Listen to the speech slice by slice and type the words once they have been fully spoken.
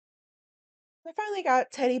I finally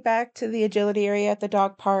got Teddy back to the agility area at the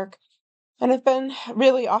dog park, and I've been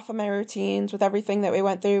really off of my routines with everything that we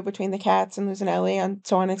went through between the cats and losing Ellie on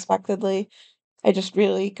so unexpectedly. I just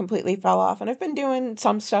really completely fell off, and I've been doing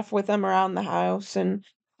some stuff with him around the house, and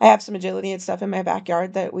I have some agility and stuff in my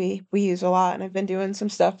backyard that we use a lot, and I've been doing some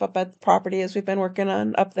stuff up at the property as we've been working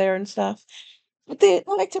on up there and stuff. But I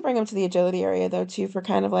like to bring him to the agility area though too for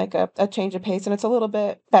kind of like a change of pace, and it's a little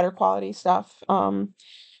bit better quality stuff,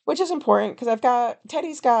 which is important because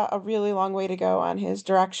Teddy's got a really long way to go on his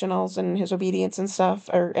directionals and his obedience and stuff,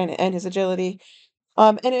 or and his agility.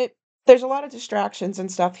 And it there's a lot of distractions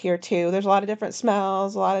and stuff here too. There's a lot of different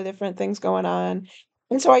smells, a lot of different things going on.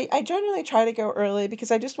 And so I generally try to go early because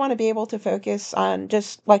I just want to be able to focus on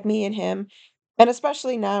just like me and him. And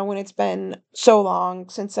especially now when it's been so long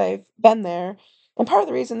since I've been there. And part of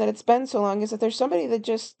the reason that it's been so long is that there's somebody that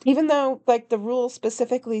just, even though like the rule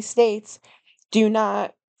specifically states, do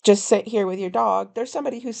not just sit here with your dog, there's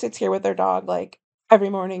somebody who sits here with their dog like every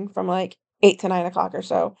morning from like 8 to 9 o'clock or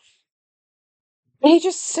so. And he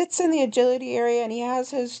just sits in the agility area and he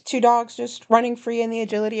has his 2 dogs just running free in the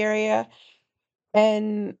agility area,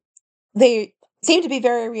 and they seem to be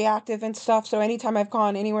very reactive and stuff, so anytime I've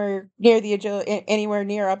gone anywhere near the anywhere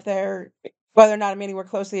near up there, whether or not I'm anywhere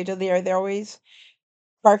close to the agility area, they're always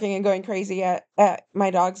barking and going crazy at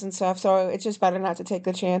my dogs and stuff, so it's just better not to take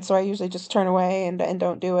the chance, so I usually just turn away and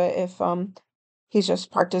don't do it if, he's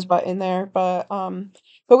just parked his butt in there, but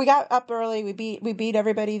we got up early, we beat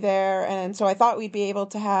everybody there, and so I thought we'd be able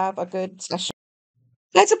to have a good session.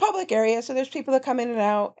 It's a public area, so there's people that come in and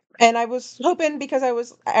out, and I was hoping because I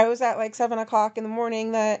was at, like, 7 o'clock in the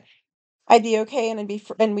morning that I'd be okay and I'd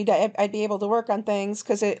be able to work on things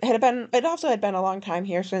because it also had been a long time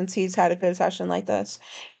here since he's had a good session like this.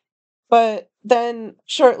 But then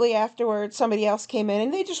shortly afterwards, somebody else came in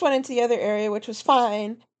and they just went into the other area, which was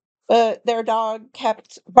fine. But their dog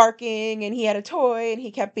kept barking and he had a toy and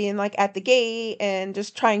he kept being like at the gate and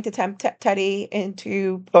just trying to tempt Teddy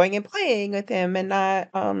into going and playing with him and not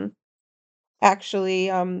actually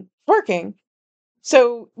working.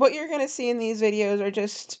 So what you're gonna see in these videos are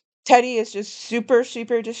just Teddy is just super,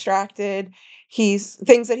 super distracted. He's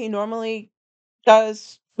things that he normally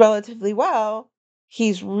does relatively well,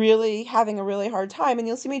 he's really having a really hard time, and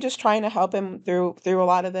you'll see me just trying to help him through a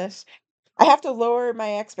lot of this. I have to lower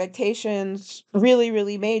my expectations really,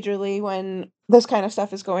 really majorly when this kind of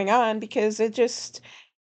stuff is going on because it just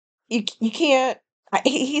you can't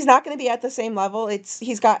he's not gonna be at the same level.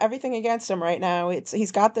 He's got everything against him right now.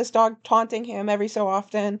 He's got this dog taunting him every so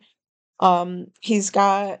often. He's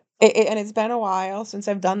got and it's been a while since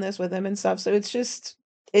I've done this with him and stuff, so it's just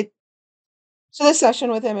it so this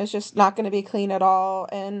session with him is just not gonna be clean at all,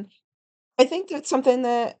 and I think that's something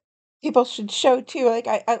that people should show too, like,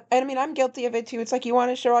 I mean, I'm guilty of it too, it's like you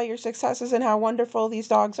wanna show all your successes and how wonderful these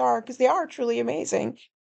dogs are because they are truly amazing,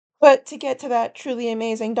 but to get to that truly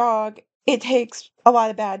amazing dog, it takes a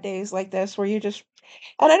lot of bad days like this where you just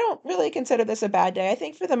and I don't really consider this a bad day, I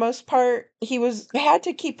think for the most part, I had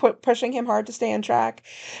to keep pushing him hard to stay on track,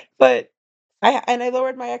 but I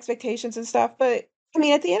lowered my expectations and stuff, but, I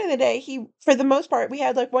mean, at the end of the day, he for the most part, we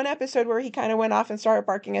had, like, one episode where he kinda went off and started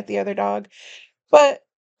barking at the other dog, but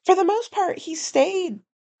for the most part, he stayed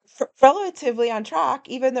relatively on track,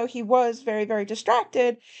 even though he was very, very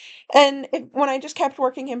distracted, and when I just kept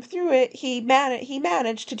working him through it, he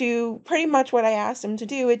managed to do pretty much what I asked him to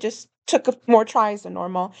do, it just took more tries than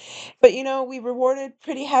normal, but, we rewarded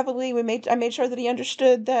pretty heavily, I made sure that he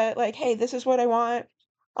understood that, like, "Hey, this is what I want,"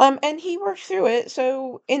 and he worked through it,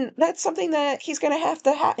 so and that's something that he's gonna have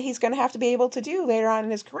to be able to do later on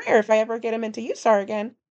in his career if I ever get him into USAR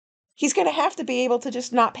again. He's gonna have to be able to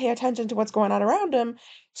just not pay attention to what's going on around him.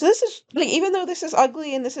 So this is like, even though this is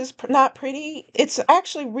ugly and this is not pretty, it's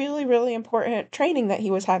actually really, really important training that he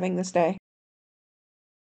was having this day.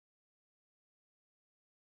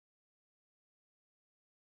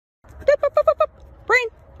 Up, up, up, up, up. Brain,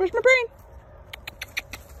 where's my brain?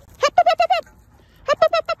 Hop, hop, hop, hop, hop. Hop,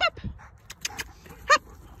 hop, hop, hop, hop. Hop,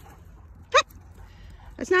 hop.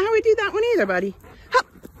 That's not how we do that one either, buddy. Hop.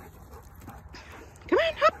 Come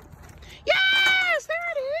on, hop. Yes, there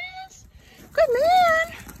it is. Good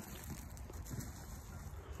man.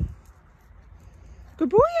 Good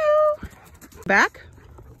boyo. Back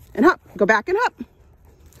and hop. Go back and hop.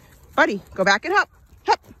 Buddy, go back and hop.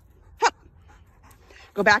 Hop. Hop.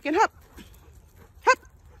 Go back and hop. Hop.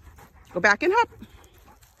 Go back and hop.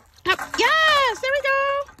 Hop. Yes, there we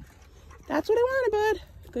go. That's what I wanted,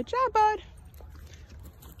 bud. Good job, bud.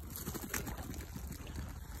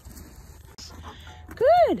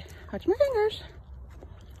 Good. Touch my fingers.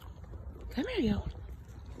 Come here, you.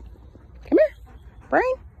 Come here.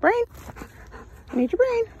 Brain, brain. I need your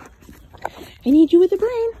brain. I need you with the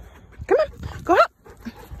brain. Come on, go up.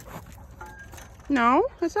 No,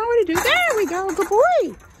 that's not what to do. There we go. Good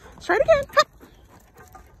boy. Let's try it again. Hop.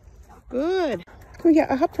 Good. Can we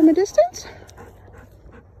get a hop from a distance?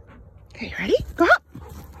 Okay, you ready? Go hop.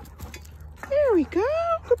 There we go.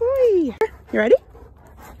 Good boy. You ready?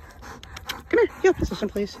 Come here. Heel position,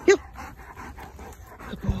 please. Heel.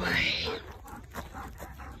 Good boy.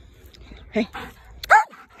 Hey.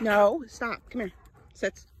 No, stop. Come here.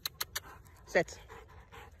 Sit. Sit.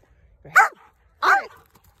 Right. On it.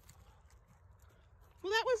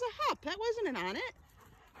 Well, that was a hop. That wasn't an on it.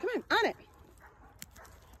 Come on, on it.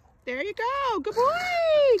 There you go. Good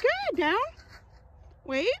boy. Good. Down.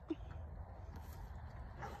 Wait.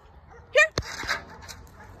 Here.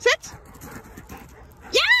 Sit.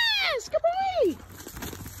 Yes. Good boy.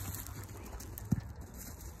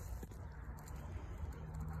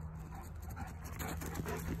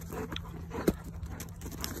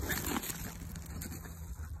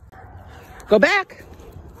 Go back.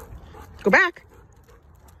 Go back.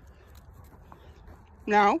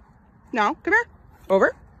 No. No. Come here.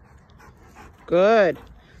 Over. Good.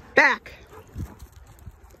 Back.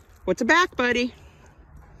 What's a back, buddy?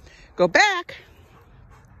 Go back.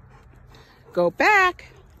 Go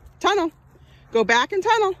back. Tunnel. Go back and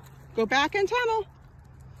tunnel. Go back and tunnel.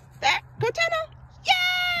 There. Go tunnel.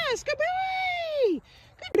 Yes. Good boy.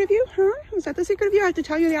 Good of you, huh? Was that the secret of you? I have to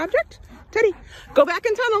tell you the object? Teddy, go back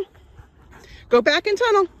and tunnel. Go back and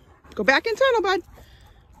tunnel. Go back and tunnel, bud.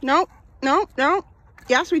 No, no, no.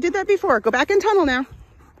 Yes, we did that before. Go back and tunnel now.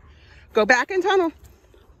 Go back and tunnel.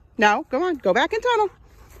 No, go on. Go back and tunnel.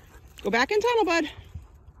 Go back and tunnel, bud.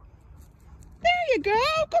 There you go.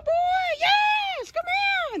 Good boy. Yes, come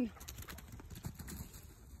on.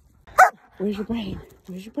 Where's your brain?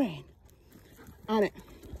 Where's your brain? On it.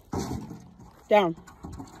 Down.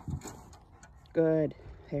 Good.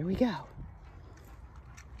 There we go.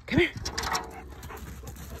 Come here.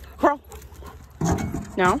 Crawl.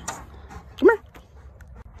 No. Come here.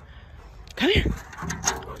 Come here.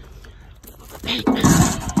 Hey.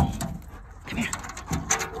 Come here.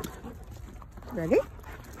 Ready?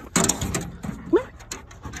 Come here.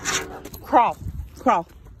 Crawl. Crawl.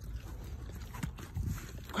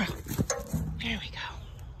 Crawl. There we go.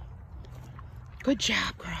 Good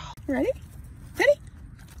job, Crawl. Ready? Ready?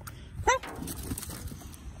 Crawl.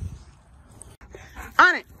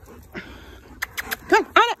 On it. Come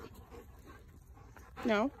on it.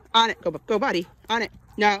 No, on it. Go, buddy. On it.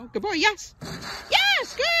 No, good boy. Yes.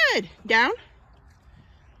 Yes, good. Down.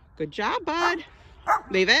 Good job, bud.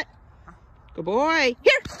 Leave it. Good boy.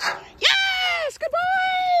 Here. Yes, good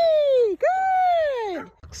boy.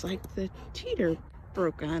 Good. Looks like the teeter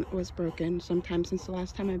was broken sometime since the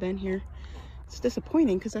last time I've been here. It's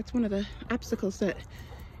disappointing because that's one of the obstacles that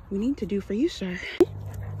we need to do for you, sir.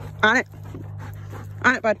 On it.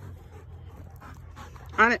 On it, bud.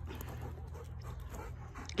 On it.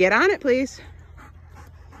 Get on it, please.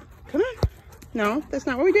 Come on. No, that's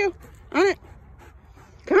not what we do. On it.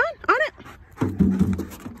 Come on it.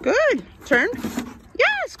 Good. Turn.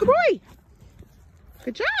 Yes, good boy.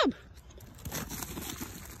 Good job.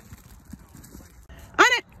 On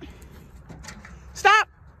it. Stop.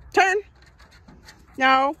 Turn.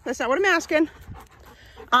 No, that's not what I'm asking.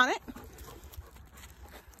 On it.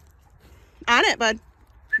 On it, bud.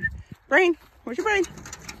 Brain. Where's your brain?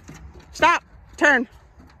 Stop. Turn.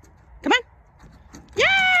 Come on.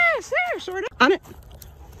 Yes, there, sort of. On it.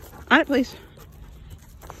 On it, please.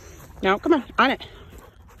 No, come on. On it.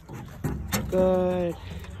 Good.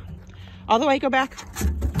 All the way. Go back.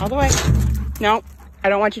 All the way. No, I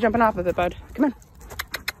don't want you jumping off of it, bud. Come on.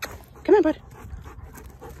 Come on, bud.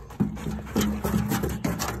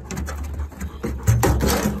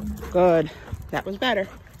 Good. That was better.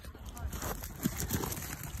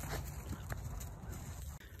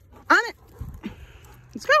 On it.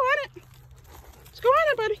 Let's go on it. Let's go on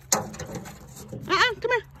it, buddy.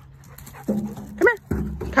 Come here. Come here.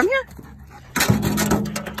 Come here.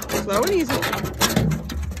 Slow and easy.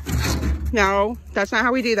 No, that's not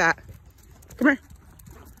how we do that. Come here.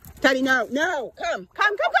 Teddy, no. No. Come.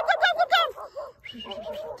 Come.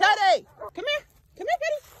 Teddy. Come here. Come here,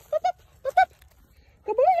 buddy. Up, up, up, up.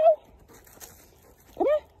 Good boy. Come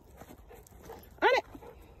here. On it.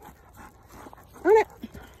 On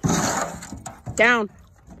it. Down.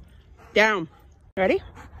 Down. Ready?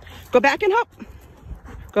 Go back and hop.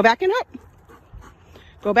 Go back and hop.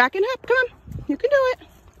 Go back and hop. Come on. You can do it. Do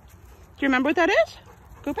you remember what that is?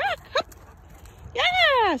 Go back. Hop.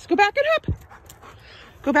 Yes. Go back and hop.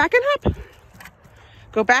 Go back and hop.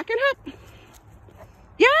 Go back and hop.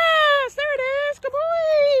 Yes. There it is. Good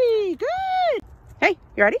boy. Good. Hey,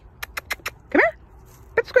 you ready? Come here.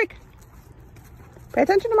 Pay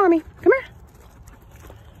attention to mommy. Come here.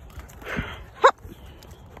 Hop.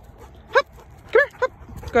 Hop. Come here.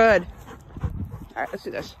 Hop. Good. All right, let's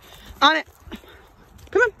do this. On it.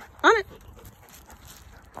 Come on. On it.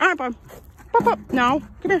 On it, Bob. Pop, pop. No.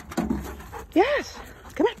 Come here. Yes.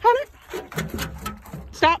 Come on. On it.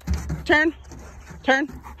 Stop. Turn. Turn.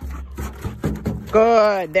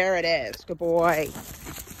 Good. There it is. Good boy.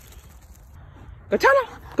 Go tunnel.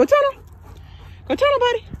 Go tunnel. Go tunnel,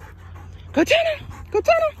 buddy. Go tunnel. Go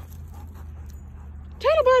tunnel.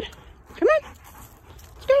 Tunnel, bud. Come on.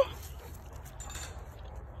 Let's go.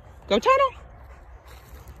 Go tunnel.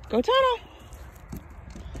 Go tunnel.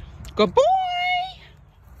 Good boy.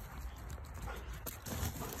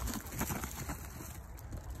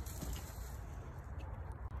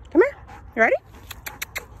 Come here. You ready?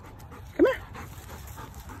 Come here.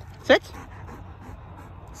 Sit.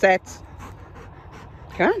 Sit.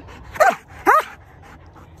 Come on.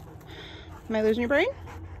 Am I losing your brain?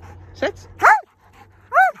 Sit.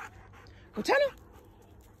 Go tunnel.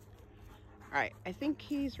 All right, I think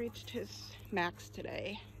he's reached his max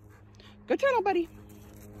today. Go tunnel, buddy.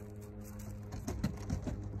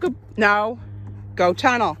 Go. No. Go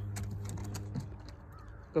tunnel.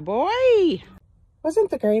 Good boy. Wasn't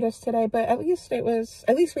the greatest today, but at least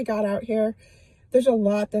we got out here. There's a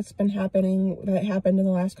lot that's been happening that happened in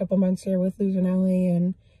the last couple months here with losing Ellie,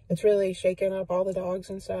 and it's really shaken up all the dogs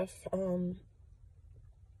and stuff.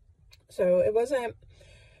 So it wasn't,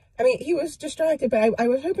 I mean, he was distracted, but I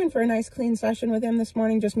was hoping for a nice clean session with him this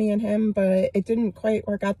morning, just me and him, but it didn't quite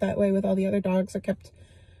work out that way with all the other dogs that kept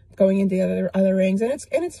going into the other rings, and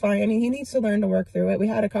it's fine. I mean, he needs to learn to work through it. We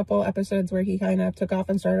had a couple episodes where he kind of took off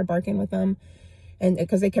and started barking with them, and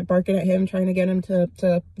because they kept barking at him, trying to get him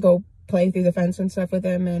to go play through the fence and stuff with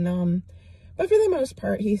him, and but for the most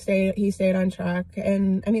part, he stayed on track.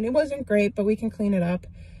 And I mean, it wasn't great, but we can clean it up.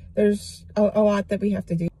 There's a lot that we have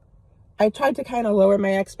to do. I tried to kind of lower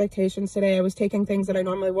my expectations today. I was taking things that I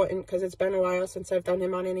normally wouldn't, because it's been a while since I've done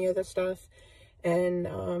him on any of this stuff, and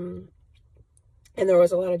there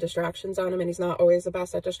was a lot of distractions on him, and he's not always the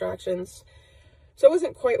best at distractions. So it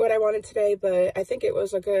wasn't quite what I wanted today, but I think it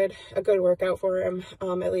was a good workout for him,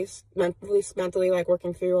 at least mentally, like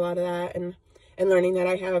working through a lot of that and learning that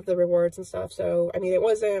I have the rewards and stuff. So I mean, it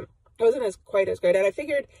wasn't quite as good, and I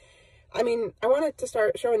figured, I mean, I wanted to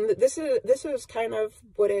start showing that this is kind of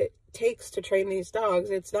what it takes to train these dogs.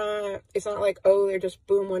 It's not like, oh, they're just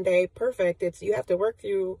boom one day perfect. It's, you have to work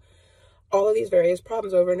through all of these various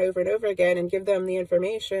problems over and over and over again, and give them the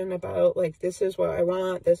information about, like, this is what I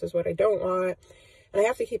want, this is what I don't want. And I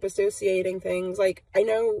have to keep associating things. Like, I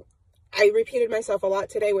know I repeated myself a lot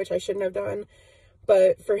today, which I shouldn't have done,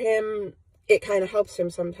 but for him, it kind of helps him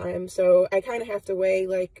sometimes. So I kind of have to weigh,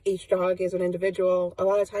 like, each dog is an individual. A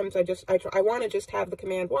lot of times I want to just have the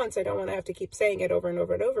command once. I don't want to have to keep saying it over and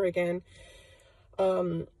over and over again.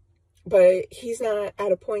 But he's not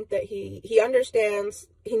at a point that he understands.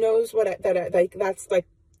 He knows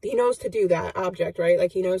he knows to do that object, right?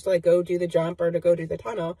 Like, he knows to, like, go do the jump or to go do the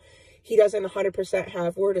tunnel. He doesn't 100%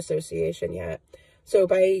 have word association yet. So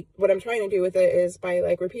by what I'm trying to do with it is by,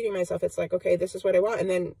 like, repeating myself, it's like, okay, this is what I want. And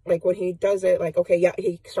then, like, when he does it, like, okay, yeah,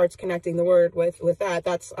 he starts connecting the word with that.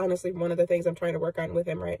 That's honestly one of the things I'm trying to work on with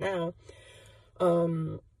him right now.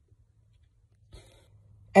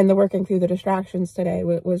 And the working through the distractions today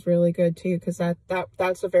was really good too, because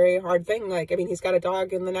that's a very hard thing. Like, I mean, he's got a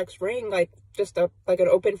dog in the next ring, like, just like an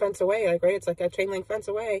open fence away, like, right? It's like a chain link fence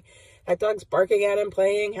away. That dog's barking at him,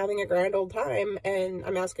 playing, having a grand old time, and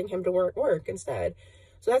I'm asking him to work instead.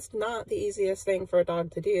 So that's not the easiest thing for a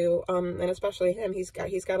dog to do, and especially him. He's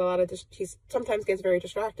got a lot of he sometimes gets very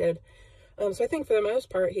distracted. So I think for the most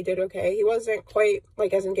part, he did okay. He wasn't quite,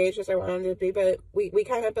 like, as engaged as I wanted him to be, but we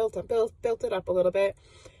kind of built it up a little bit.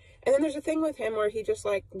 And then there's a thing with him where he just,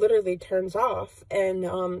 like, literally turns off, and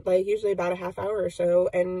like, usually about a half hour or so.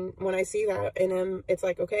 And when I see that in him, it's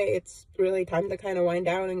like, okay, it's really time to kind of wind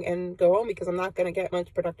down and go home, because I'm not going to get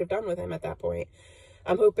much productive done with him at that point.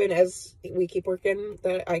 I'm hoping as we keep working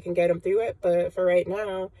that I can get him through it, but for right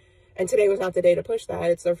now, and today was not the day to push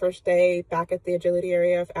that. It's their first day back at the agility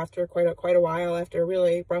area after quite a while, after a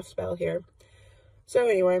really rough spell here. So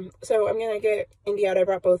anyway, so I'm going to get Indy out. I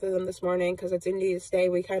brought both of them this morning because it's Indy's day.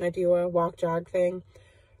 We kind of do a walk jog thing,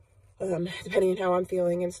 depending on how I'm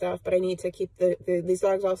feeling and stuff. But I need to keep these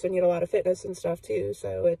dogs also need a lot of fitness and stuff too.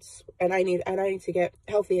 So I need to get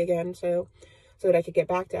healthy again, so that I could get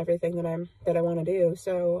back to everything that I want to do.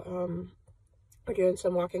 So we're doing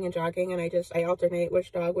some walking and jogging, and I alternate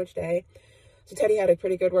which dog which day. So Teddy had a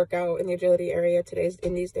pretty good workout in the agility area. Today's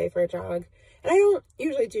Indy's day for a jog. And I don't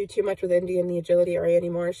usually do too much with Indy in the agility area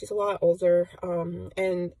anymore. She's a lot older.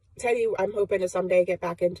 And Teddy, I'm hoping to someday get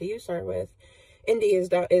back into USAR with. Indy is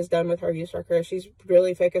done with her USAR career. She's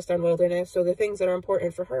really focused on wilderness. So the things that are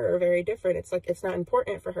important for her are very different. It's like, it's not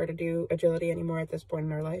important for her to do agility anymore at this point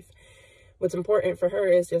in her life. What's important for her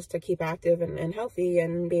is just to keep active and healthy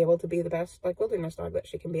and be able to be the best like wilderness dog that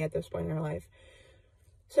she can be at this point in her life.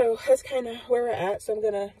 So that's kind of where we're at. So I'm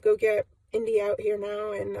gonna go get Indy out here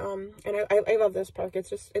now, and I love this park. It's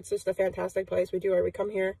just a fantastic place. We come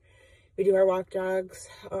here, we do our walk jogs,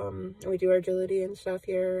 and we do our agility and stuff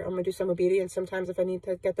here. I'm gonna do some obedience sometimes if I need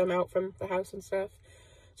to get them out from the house and stuff.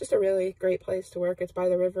 Just a really great place to work. It's by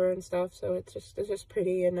the river and stuff, so it's just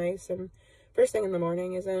pretty and nice, and first thing in the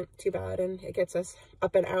morning isn't too bad, and it gets us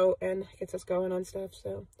up and out and gets us going on stuff.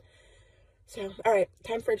 So all right,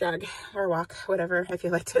 time for a jog or a walk, whatever I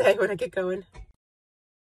feel like today when I get going.